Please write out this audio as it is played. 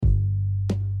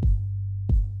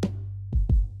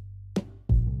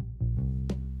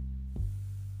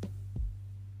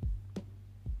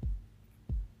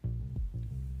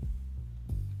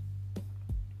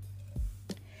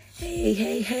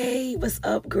Hey, what's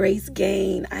up,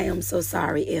 gracegang? I am so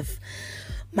sorry if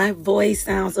my voice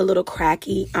sounds a little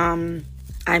cracky. I'm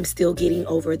still getting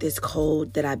over this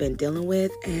cold that I've been dealing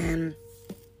with, and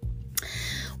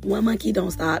one monkey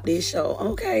don't stop this show.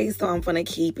 Okay, so I'm gonna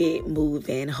keep it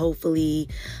moving. Hopefully,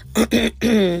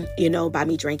 by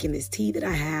me drinking this tea that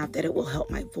I have, that it will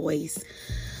help my voice.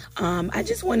 I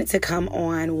just wanted to come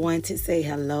on, to say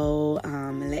hello,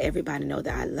 and let everybody know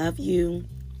that I love you.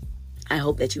 I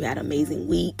hope that you had an amazing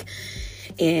week.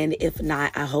 And if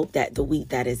not, I hope that the week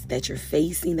that you're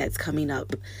facing, that's coming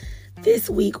up this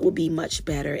week, will be much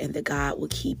better, and that God will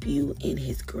keep you in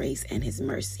his grace and his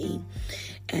mercy,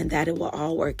 and that it will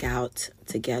all work out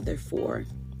together for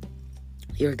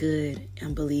your good.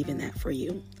 I'm believing that for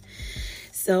you.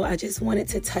 So I just wanted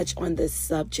to touch on the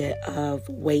subject of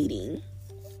waiting.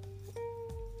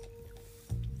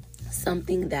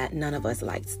 Something that none of us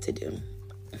likes to do.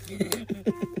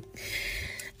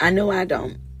 I know I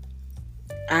don't.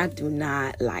 I do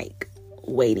not like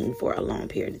waiting for a long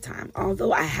period of time.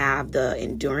 Although I have the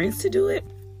endurance to do it,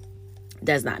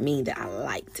 does not mean that I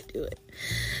like to do it.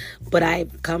 But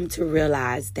I've come to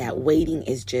realize that waiting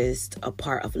is just a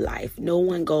part of life. No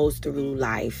one goes through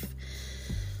life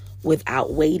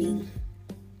without waiting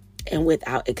and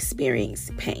without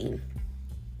experiencing pain.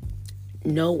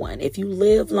 No one. If you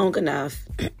live long enough,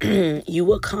 you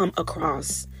will come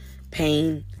across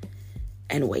pain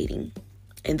and waiting.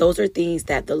 And those are things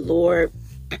that the Lord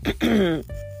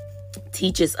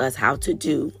teaches us how to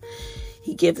do.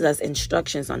 He gives us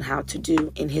instructions on how to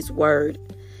do in his word.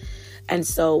 And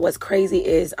so what's crazy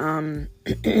is earlier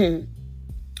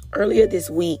this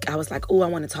week, I was like, I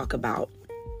want to talk about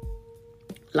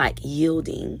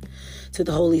yielding to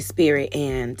the Holy Spirit.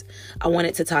 And I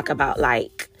wanted to talk about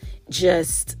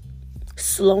just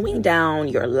slowing down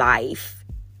your life,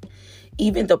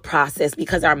 even the process,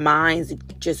 because our minds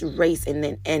just race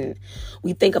and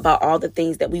we think about all the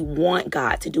things that we want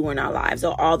God to do in our lives,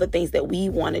 or all the things that we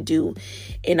want to do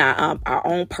in our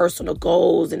own personal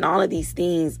goals and all of these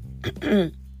things.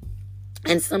 And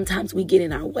sometimes we get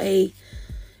in our way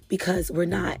because we're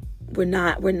not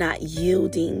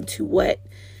yielding to what,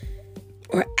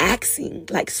 or asking,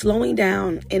 slowing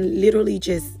down and literally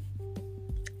just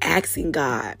asking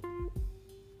God,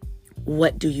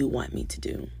 what do you want me to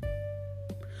do?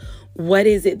 What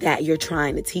is it that you're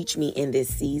trying to teach me in this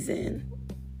season?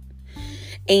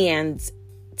 And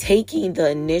taking the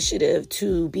initiative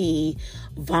to be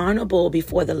vulnerable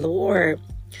before the Lord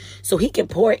so he can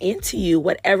pour into you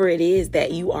whatever it is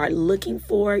that you are looking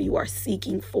for, you are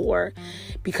seeking for.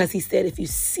 Because he said, if you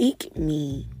seek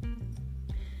me,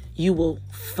 you will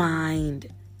find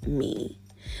me.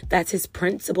 That's his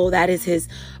principle. That is his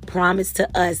promise to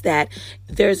us, that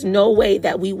there's no way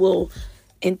that we will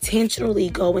intentionally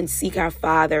go and seek our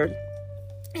Father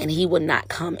and he would not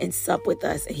come and sup with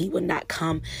us, and he would not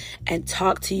come and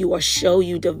talk to you or show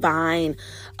you divine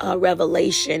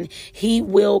revelation. He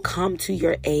will come to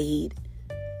your aid.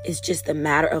 It's just a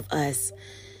matter of us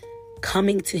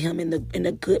coming to him in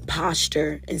a good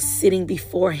posture and sitting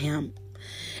before him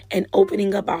and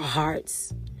opening up our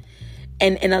hearts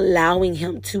and allowing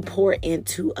him to pour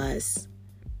into us,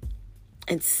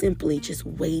 and simply just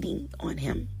waiting on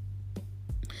him.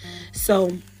 So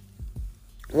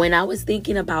when I was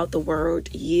thinking about the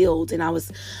word yield, and I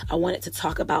wanted to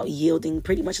talk about yielding,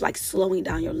 pretty much like slowing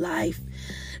down your life,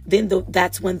 then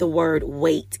that's when the word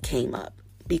wait came up,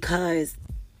 because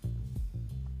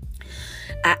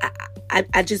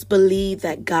I just believe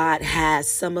that God has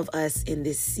some of us in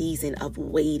this season of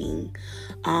waiting.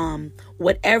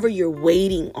 Whatever you're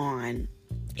waiting on,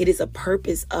 it is a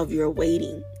purpose of your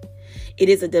waiting. It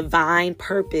is a divine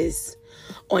purpose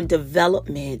on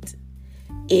development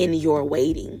in your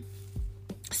waiting.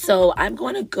 So I'm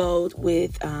going to go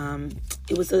with,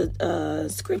 it was a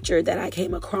scripture that I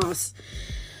came across,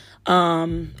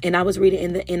 and I was reading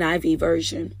in the NIV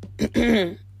version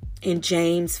in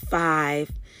James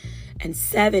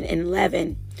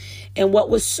 5:7-11. And what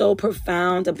was so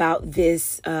profound about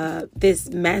this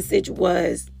message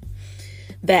was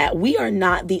that we are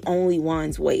not the only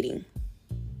ones waiting.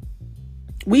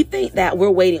 We think that we're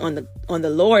waiting on the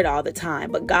Lord all the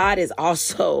time, but God is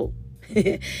also,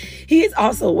 he is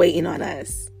also waiting on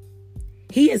us.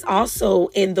 He is also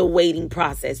in the waiting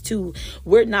process too.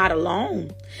 We're not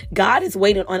alone. God is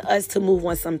waiting on us to move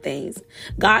on some things.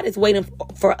 God is waiting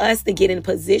for us to get in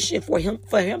position for him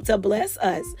to bless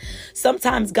us.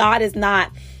 Sometimes God is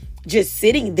not just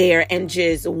sitting there and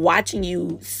just watching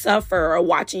you suffer, or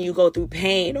watching you go through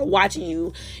pain, or watching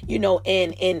you,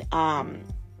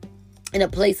 in a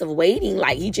place of waiting,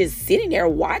 like he just sitting there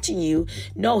watching you.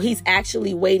 No, he's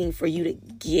actually waiting for you to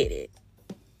get it.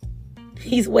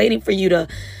 He's waiting for you to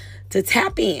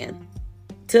tap in,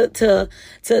 to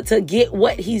get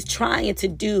what he's trying to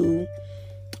do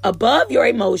above your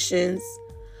emotions,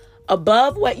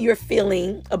 above what you're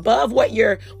feeling, above what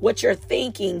you're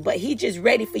thinking. But he's just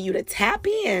ready for you to tap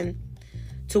in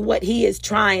to what he is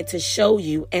trying to show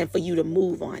you and for you to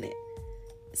move on it.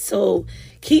 So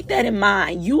keep that in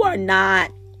mind. You are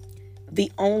not the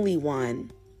only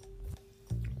one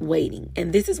waiting.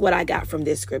 And this is what I got from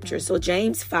this scripture. So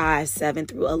James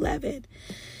 5:7-11.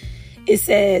 It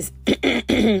says,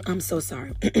 I'm so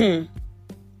sorry.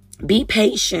 Be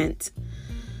patient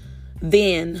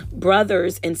then,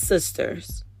 brothers and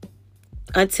sisters,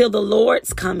 until the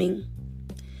Lord's coming.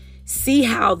 See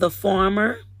how the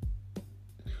farmer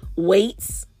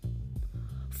waits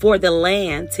for the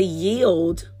land to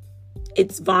yield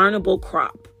its vulnerable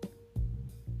crop.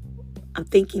 I'm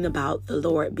thinking about the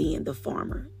Lord being the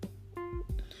farmer.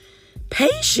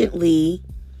 Patiently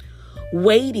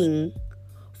waiting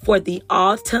for the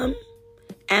autumn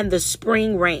and the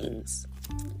spring rains.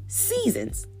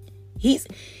 Seasons. He's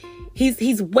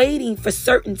waiting for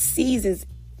certain seasons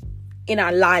in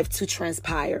our life to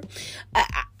transpire.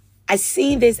 I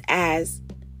see this as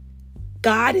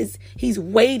he's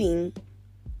waiting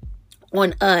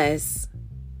on us,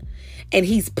 and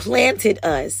he's planted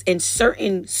us in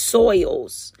certain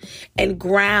soils and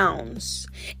grounds,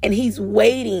 and he's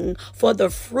waiting for the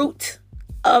fruit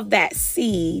of that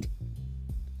seed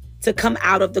to come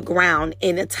out of the ground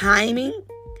in a timing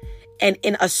and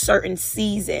in a certain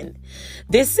season.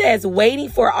 This says waiting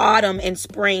for autumn and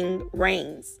spring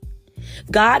rains.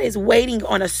 God is waiting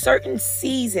on a certain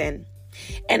season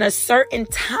and a certain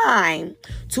time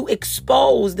to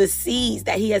expose the seeds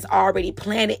that he has already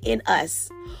planted in us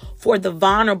for the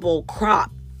vulnerable crop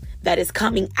that is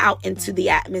coming out into the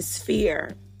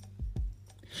atmosphere.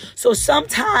 So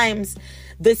sometimes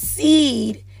the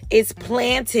seed is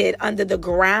planted under the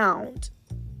ground,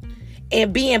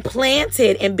 and being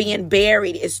planted and being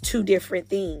buried is two different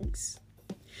things.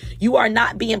 You are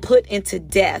not being put into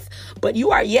death, but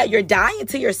you're dying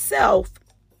to yourself,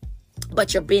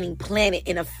 but you're being planted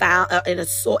in a firm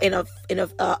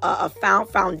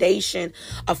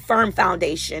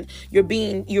foundation. You're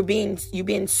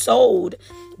being sold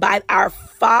by our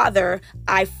Father,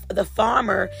 the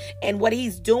farmer, and what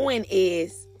he's doing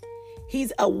is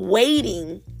he's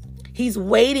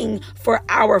waiting for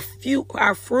our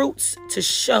fruits to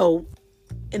show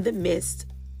in the midst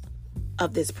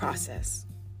of this process.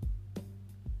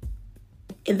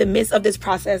 In the midst of this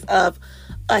process of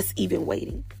us even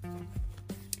waiting.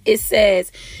 It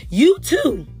says, you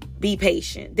too be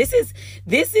patient. This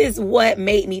is what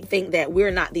made me think that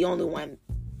we're not the only one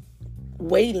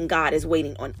waiting. God is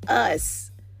waiting on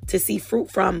us to see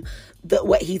fruit from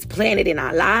what he's planted in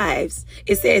our lives.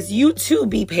 It says, you too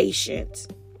be patient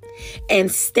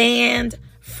and stand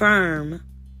firm,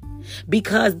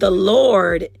 because the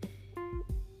Lord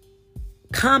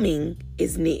coming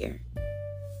is near.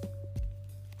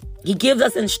 He gives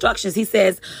us instructions. He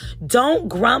says, don't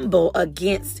grumble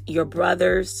against your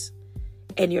brothers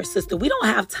and your sister. We don't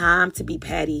have time to be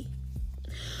petty.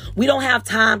 We don't have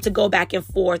time to go back and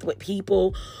forth with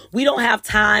people. We don't have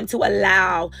time to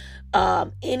allow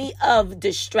any of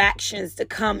distractions to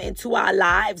come into our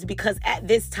lives, because at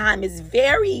this time it's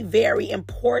very, very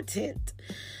important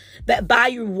that by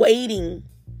you waiting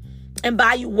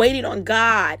on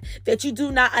God, that you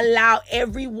do not allow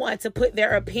everyone to put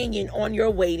their opinion on your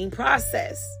waiting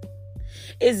process.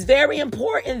 It's very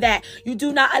important that you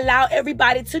do not allow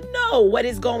everybody to know what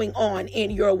is going on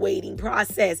in your waiting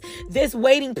process. This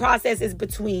waiting process is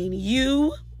between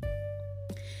you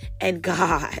and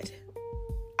God.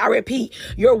 I repeat,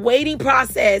 your waiting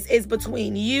process is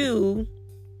between you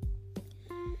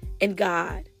and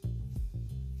God.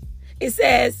 It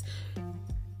says,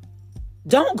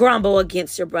 don't grumble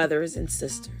against your brothers and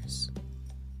sisters,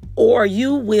 or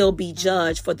you will be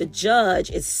judged, for the judge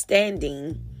is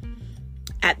standing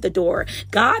at the door.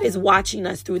 God is watching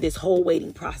us through this whole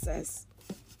waiting process.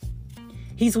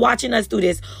 He's watching us through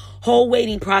this whole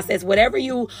waiting process. Whatever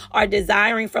you are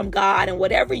desiring from God, and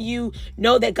whatever you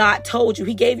know that God told you,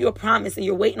 he gave you a promise and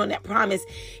you're waiting on that promise.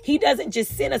 He doesn't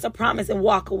just send us a promise and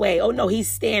walk away. Oh no, he's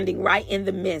standing right in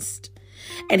the midst.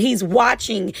 And he's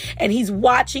watching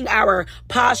our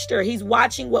posture. He's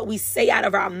watching what we say out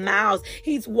of our mouths.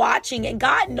 He's watching, and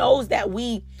God knows that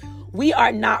we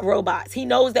are not robots. He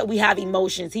knows that we have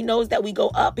emotions. He knows that we go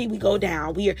up, we go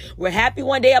down. We're happy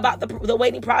one day about the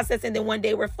waiting process, and then one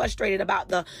day we're frustrated about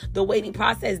the waiting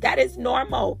process. That is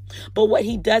normal. But what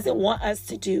he doesn't want us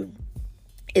to do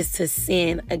is to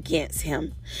sin against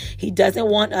him. He doesn't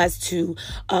want us to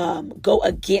go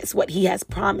against what he has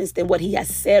promised and what he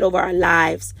has said over our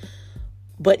lives.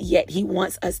 But yet he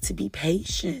wants us to be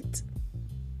patient.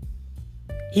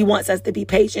 He wants us to be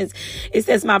patient. It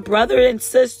says, my brother and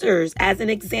sisters, as an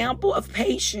example of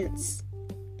patience,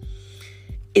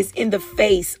 is in the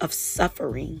face of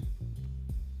suffering.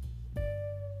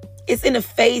 It's in the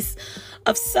face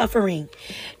of suffering.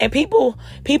 And people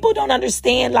don't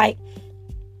understand, like,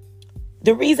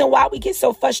 the reason why we get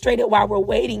so frustrated while we're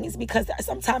waiting is because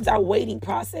sometimes our waiting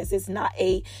process is not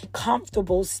a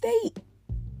comfortable state.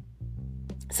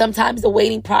 Sometimes the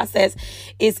waiting process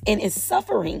is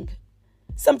suffering.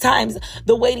 Sometimes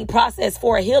the waiting process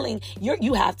for a healing,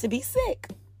 you have to be sick.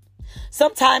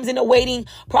 Sometimes in the waiting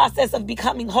process of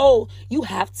becoming whole, you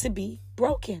have to be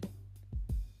broken.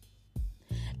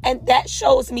 And that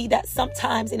shows me that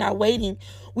sometimes in our waiting,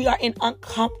 we are in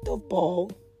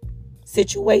uncomfortable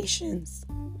situations.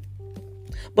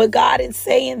 But God is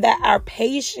saying that our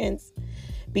patience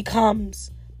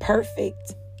becomes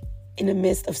perfect in the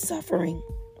midst of suffering.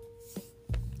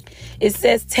 It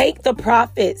says, take the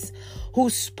prophets who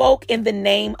spoke in the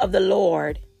name of the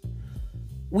Lord.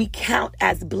 We count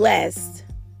as blessed.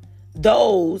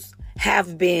 Those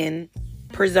have been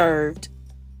preserved.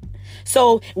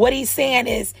 So what he's saying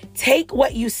is, take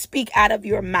what you speak out of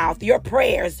your mouth, your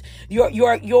prayers, your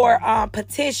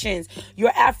petitions,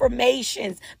 your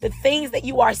affirmations, the things that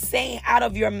you are saying out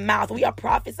of your mouth. We are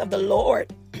prophets of the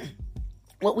Lord.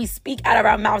 What we speak out of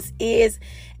our mouths is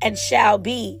and shall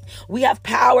be. We have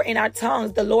power in our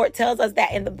tongues. The Lord tells us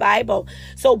that in the Bible.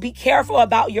 So be careful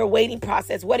about your waiting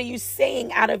process. What are you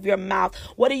saying out of your mouth?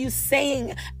 What are you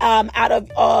saying out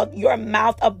of your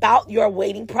mouth about your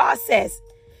waiting process?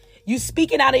 You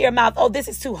speaking out of your mouth, oh, this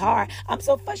is too hard. I'm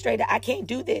so frustrated. I can't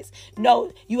do this.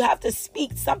 No, you have to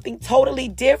speak something totally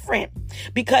different,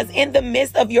 because in the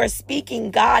midst of your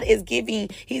speaking, God is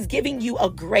he's giving you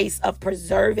a grace of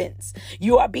preservance.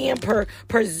 You are being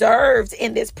preserved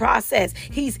in this process.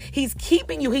 He's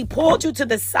keeping you. He pulled you to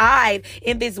the side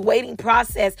in this waiting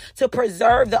process to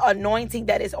preserve the anointing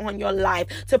that is on your life,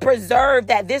 to preserve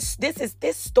that this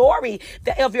story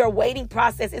of your waiting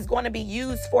process is going to be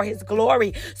used for his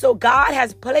glory. So God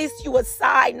has placed you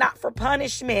aside, not for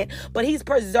punishment, but he's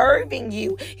preserving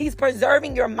you. He's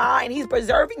preserving your mind. He's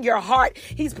preserving your heart.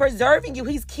 He's preserving you.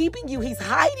 He's keeping you. He's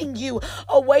hiding you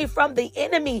away from the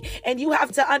enemy. And you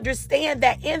have to understand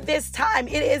that in this time,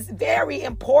 it is very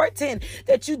important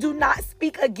that you do not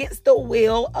speak against the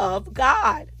will of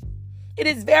God. It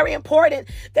is very important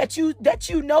that you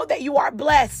know that you are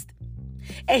blessed.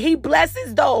 And he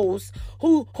blesses those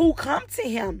who come to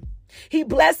him. He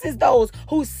blesses those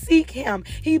who seek him.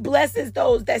 He blesses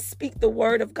those that speak the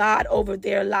word of God over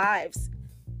their lives.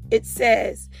 It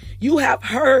says, you have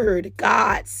heard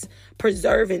God's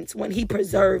preservance when he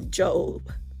preserved Job.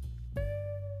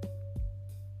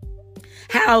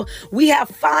 How we have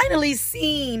finally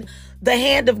seen the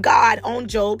hand of God on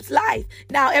Job's life.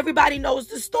 Now everybody knows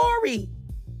the story.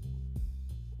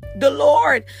 The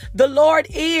Lord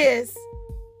is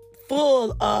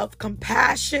full of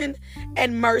compassion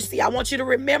and mercy. I want you to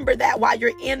remember that while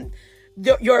you're in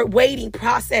your waiting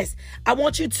process. I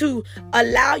want you to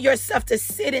allow yourself to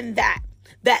sit in that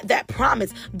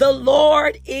promise. The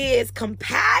Lord is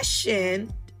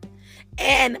compassion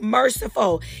and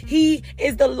merciful. He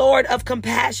is the Lord of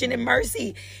compassion and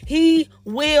mercy. He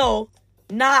will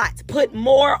not put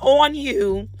more on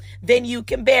you than you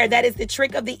can bear. That is the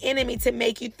trick of the enemy, to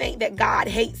make you think that God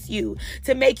hates you,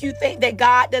 to make you think that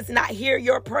God does not hear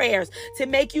your prayers, to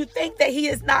make you think that he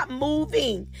is not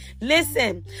moving.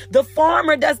 Listen, the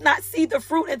farmer does not see the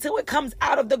fruit until it comes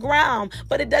out of the ground,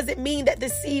 but it doesn't mean that the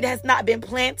seed has not been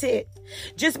planted.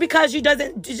 Just because you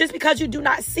do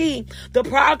not see the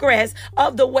progress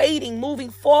of the waiting moving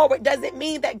forward doesn't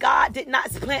mean that God did not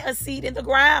plant a seed in the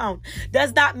ground.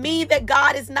 Does not mean that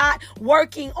God is not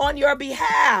working on your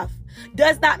behalf.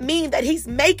 Does not mean that he's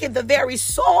making the very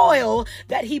soil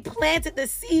that he planted the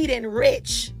seed in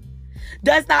rich.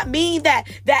 Does not mean that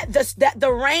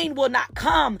the rain will not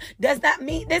come. Does not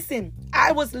mean, listen,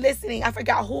 I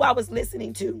forgot who I was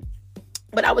listening to.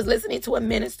 But I was listening to a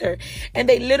minister, and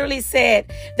they literally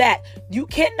said that you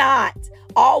cannot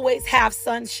always have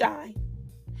sunshine.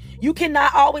 You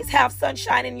cannot always have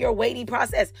sunshine in your waiting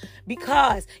process,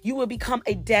 because you will become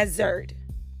a desert.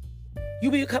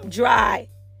 You will become dry.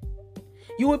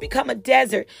 You will become a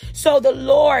desert. So the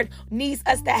Lord needs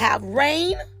us to have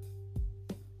rain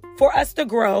for us to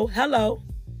grow. Hello.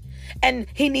 And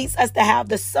he needs us to have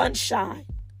the sunshine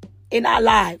in our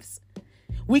lives.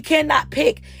 We cannot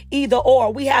pick either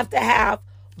or. We have to have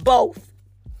both.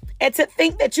 and to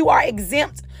think that you are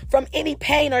exempt from any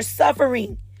pain or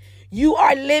suffering. You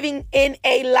are living in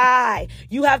a lie.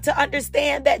 You have to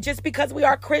understand that just because we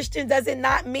are Christians does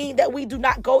not mean that we do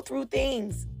not go through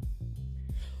things.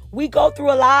 We go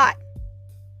through a lot.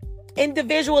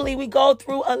 Individually, we go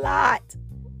through a lot.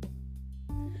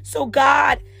 So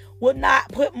God will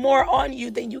not put more on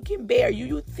you than you can bear.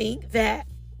 You think that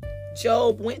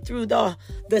Job went through the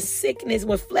sickness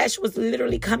when flesh was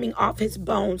literally coming off his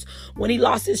bones, when he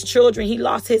lost his children, he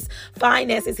lost his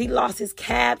finances, he lost his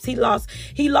calves, he lost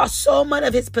so much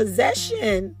of his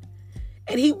possession.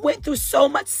 And he went through so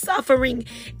much suffering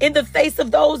in the face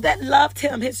of those that loved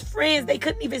him, his friends. They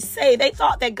couldn't even say. They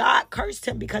thought that God cursed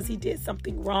him because he did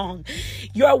something wrong.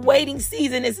 Your waiting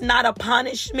season is not a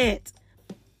punishment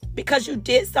because you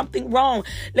did something wrong.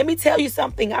 Let me tell you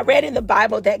something. I read in the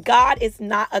Bible that God is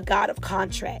not a God of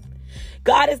contract.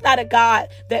 God is not a God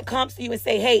that comes to you and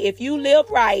say, hey, if you live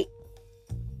right,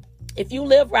 and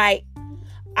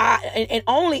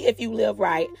only if you live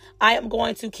right, I am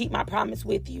going to keep my promise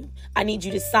with you. I need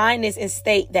you to sign this and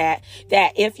state that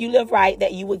if you live right,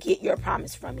 that you will get your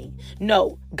promise from me.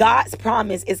 No, God's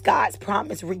promise is God's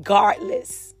promise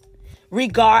regardless.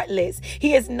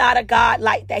 He is not a God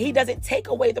like that. He doesn't take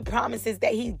away the promises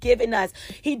that he's given us.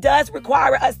 He does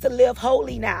require us to live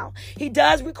holy now. He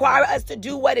does require us to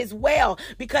do what is well,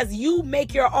 because you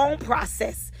make your own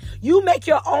process. You make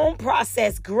your own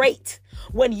process great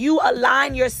when you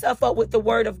align yourself up with the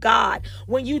word of God,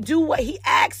 when you do what he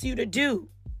asks you to do.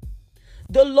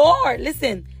 The Lord,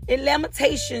 listen, in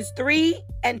Lamentations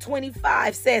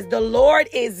 3:25 says, the Lord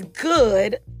is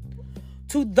good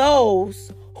to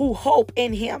those who hope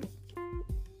in him.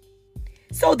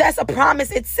 So that's a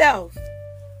promise itself.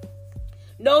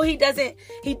 No, he doesn't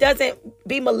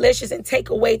be malicious and take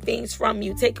away things from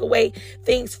you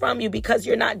because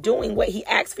you're not doing what he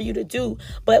asks for you to do.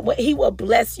 But he will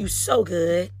bless you so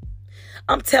good.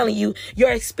 I'm telling you,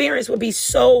 your experience will be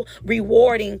so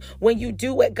rewarding when you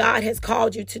do what God has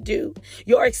called you to do.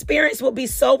 Your experience will be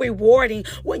so rewarding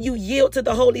when you yield to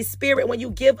the Holy Spirit, when you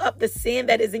give up the sin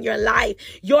that is in your life.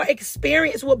 Your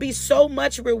experience will be so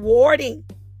much rewarding.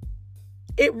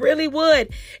 It really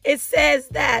would. It says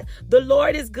that the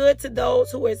Lord is good to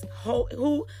those whose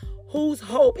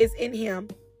hope is in him.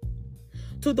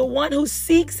 To the one who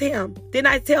seeks him. Didn't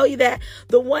I tell you that?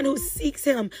 The one who seeks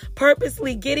him,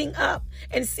 purposely getting up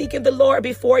and seeking the Lord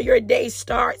before your day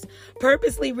starts,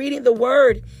 purposely reading the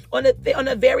word on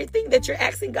the very thing that you're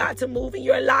asking God to move in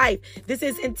your life. This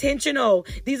is intentional.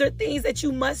 These are things that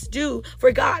you must do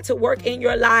for God to work in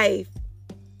your life.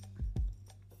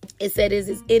 It said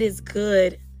it is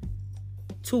good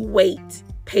to wait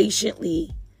patiently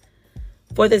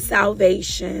for the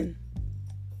salvation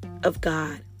of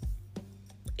God.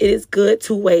 It is good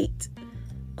to wait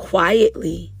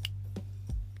quietly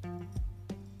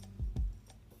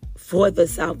for the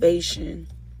salvation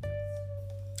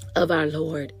of our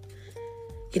Lord.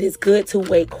 It is good to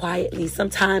wait quietly.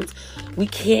 Sometimes we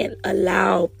can't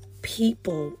allow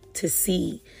people to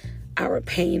see our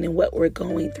pain and what we're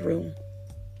going through.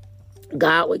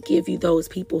 God will give you those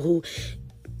people who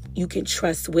you can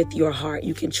trust with your heart.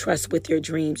 You can trust with your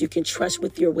dreams. You can trust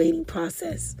with your waiting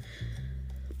process.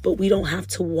 But we don't have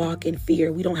to walk in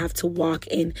fear. We don't have to walk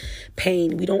in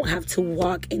pain. We don't have to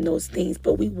walk in those things,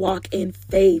 but we walk in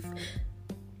faith.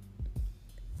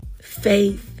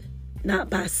 Faith,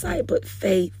 not by sight, but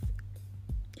faith.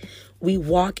 We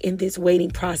walk in this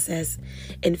waiting process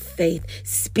in faith.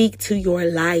 Speak to your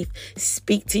life.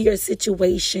 Speak to your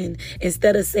situation.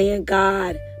 Instead of saying,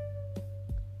 God,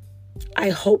 I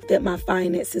hope that my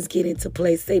finances get into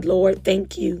place. Say, Lord,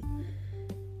 thank you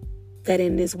that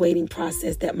in this waiting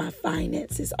process that my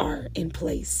finances are in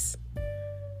place.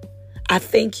 I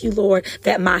thank you, Lord,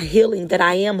 that my healing, that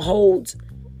I am whole.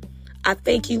 I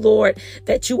thank you, Lord,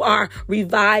 that you are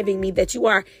reviving me,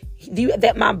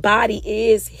 that my body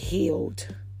is healed,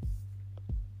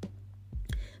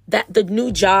 that the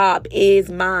new job is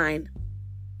mine.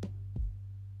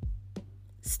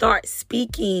 Start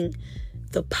speaking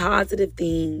the positive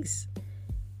things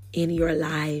in your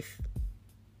life.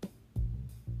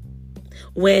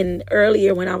 When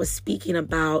I was speaking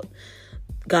about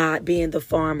God being the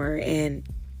farmer and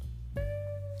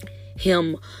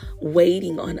him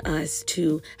waiting on us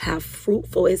to have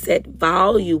fruitful, it said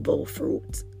valuable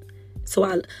fruit. So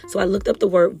I looked up the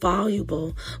word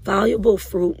valuable. Valuable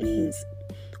fruit means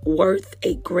worth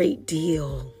a great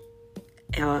deal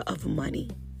of money.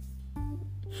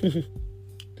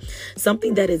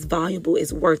 Something that is valuable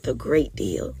is worth a great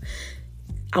deal.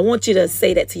 I want you to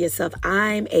say that to yourself.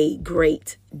 I'm a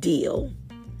great deal.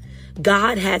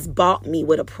 God has bought me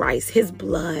with a price. His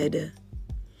blood.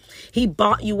 He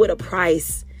bought you with a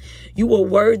price. You were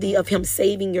worthy of him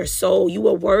saving your soul. You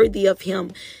were worthy of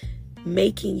him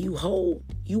making you whole.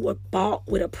 You were bought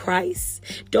with a price.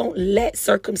 Don't let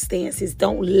circumstances,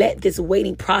 don't let this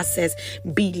waiting process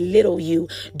belittle you.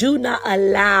 Do not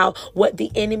allow what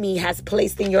the enemy has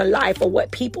placed in your life, or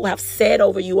what people have said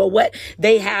over you, or what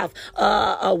they have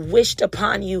wished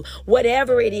upon you.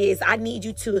 Whatever it is, I need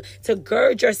you to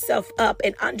gird yourself up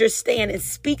and understand and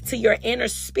speak to your inner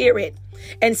spirit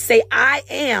and say, I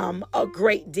am a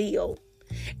great deal.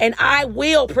 And I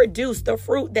will produce the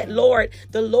fruit that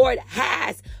the Lord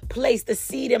has placed the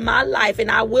seed in my life.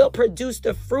 And I will produce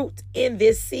the fruit in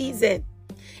this season.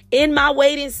 In my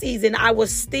waiting season, I will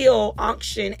still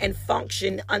unction and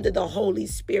function under the Holy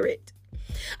Spirit.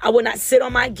 I will not sit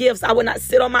on my gifts. I will not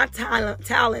sit on my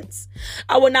talents.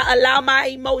 I will not allow my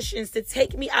emotions to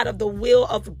take me out of the will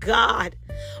of God.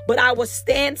 But I will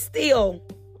stand still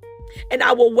and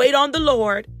I will wait on the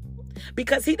Lord,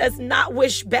 because he does not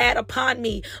wish bad upon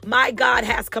me. My God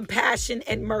has compassion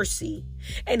and mercy,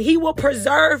 and he will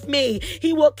preserve me.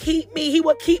 He will keep me. He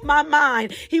will keep my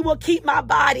mind. He will keep my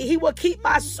body. He will keep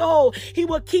my soul. He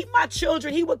will keep my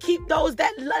children. He will keep those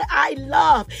that I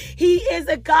love. He is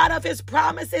a God of his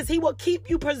promises. He will keep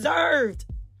you preserved.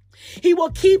 He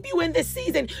will keep you in this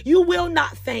season. You will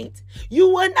not faint. You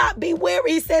will not be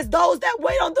weary. He says, those that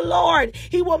wait on the Lord,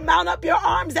 he will mount up your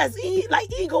arms as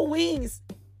like eagle wings.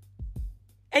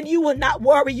 And you will not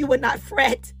worry. You will not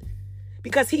fret,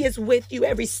 because he is with you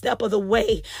every step of the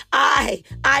way. I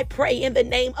pray in the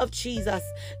name of Jesus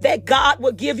that God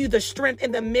will give you the strength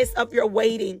in the midst of your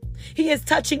waiting. He is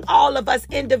touching all of us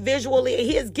individually.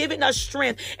 He is giving us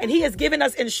strength, and he has given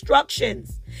us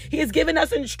instructions. He has given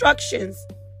us instructions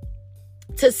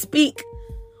to speak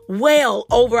well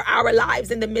over our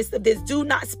lives in the midst of this. Do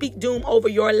not speak doom over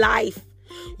your life.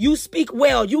 You speak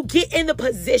well. You get in the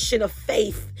position of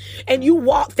faith and you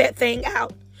walk that thing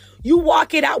out. You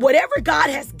walk it out. Whatever God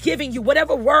has given you,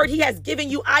 whatever word he has given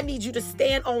you, I need you to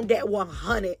stand on that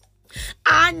 100.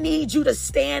 I need you to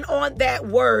stand on that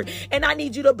word, and I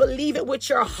need you to believe it with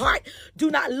your heart. Do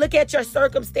not look at your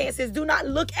circumstances. Do not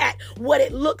look at what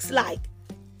it looks like.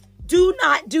 Do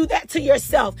not do that to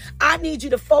yourself. I need you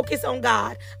to focus on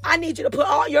God. I need you to put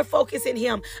all your focus in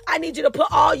him. I need you to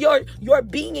put all your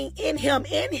being in him.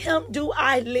 In him do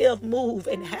I live, move,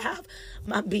 and have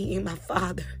my being, my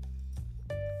Father.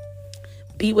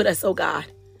 Be with us, oh God,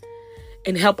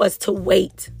 and help us to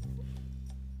wait.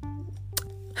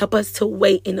 Help us to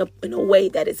wait in a way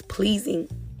that is pleasing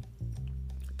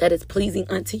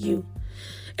unto you.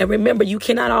 And remember, you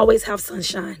cannot always have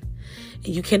sunshine,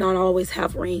 and you cannot always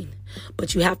have rain,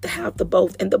 but you have to have the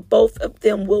both, and the both of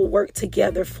them will work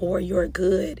together for your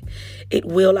good. It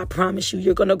will, I promise you.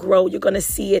 You're going to grow. You're going to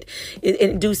see it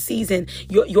in due season.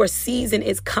 Your season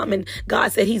is coming.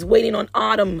 God said he's waiting on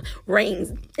autumn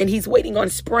rains, and he's waiting on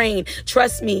spring.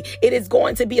 Trust me, it is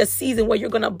going to be a season where you're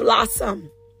going to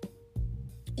blossom.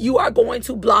 You are going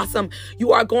to blossom.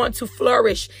 You are going to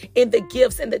flourish in the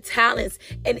gifts and the talents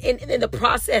and in the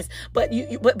process. But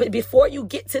but before you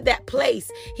get to that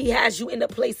place, he has you in the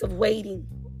place of waiting,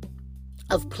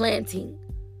 of planting,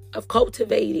 of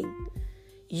cultivating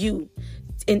you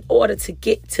in order to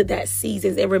get to that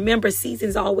seasons. And remember,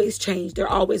 seasons always change. They're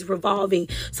always revolving.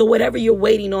 So whatever you're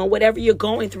waiting on, whatever you're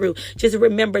going through, just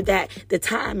remember that the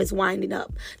time is winding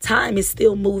up. Time is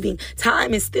still moving.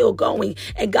 Time is still going.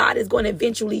 And God is going to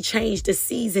eventually change the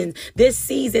seasons. This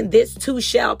season, this too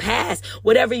shall pass.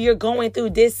 Whatever you're going through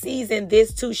this season,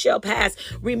 this too shall pass.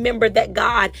 Remember that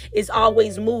God is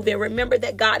always moving. Remember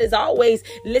that God is always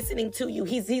listening to you.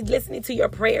 He's listening to your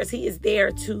prayers. He is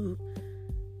there to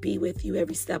be with you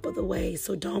every step of the way.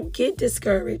 So don't get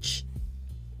discouraged.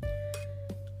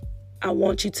 I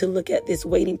want you to look at this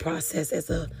waiting process as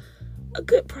a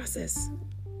good process.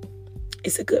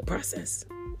 It's a good process.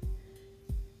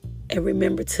 And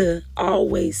remember to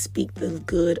always speak the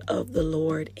good of the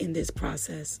Lord in this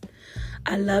process.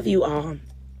 I love you all.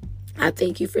 I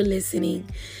thank you for listening,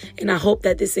 and I hope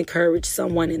that this encouraged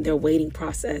someone in their waiting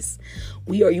process.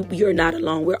 We are not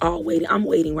alone. We're all waiting. I'm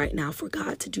waiting right now for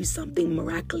God to do something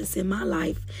miraculous in my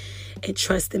life, and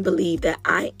trust and believe that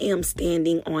I am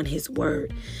standing on his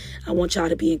word. I want y'all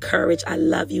to be encouraged. I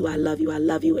love you. I love you. I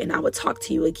love you. And I will talk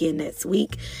to you again next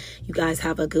week. You guys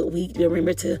have a good week.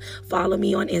 Remember to follow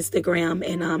me on Instagram.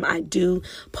 And I do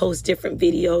post different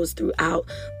videos throughout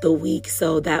the week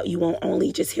so that you won't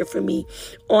only just hear from me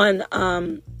on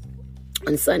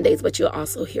Sundays, but you'll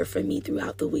also hear from me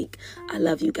throughout the week. I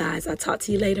love you guys. I'll talk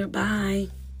to you later. Bye.